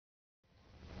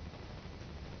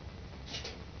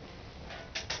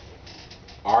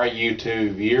Alright,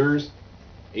 YouTube viewers,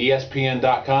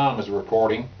 ESPN.com is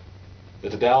reporting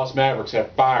that the Dallas Mavericks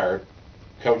have fired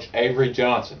Coach Avery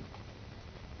Johnson.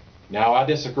 Now, I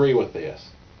disagree with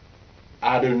this.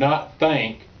 I do not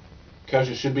think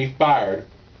coaches should be fired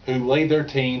who lead their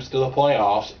teams to the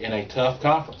playoffs in a tough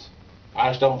conference. I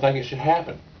just don't think it should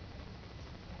happen.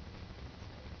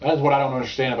 That is what I don't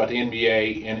understand about the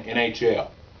NBA and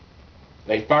NHL.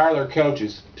 They fire their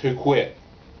coaches too quick.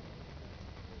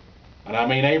 And I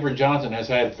mean, Avery Johnson has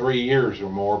had 3 years or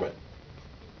more, but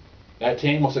that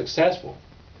team was successful.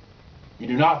 You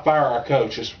do not fire a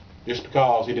coach just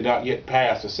because he did not get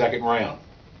past the second round.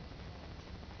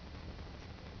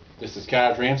 This is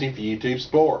Kyle Ramsey for YouTube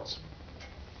Sports.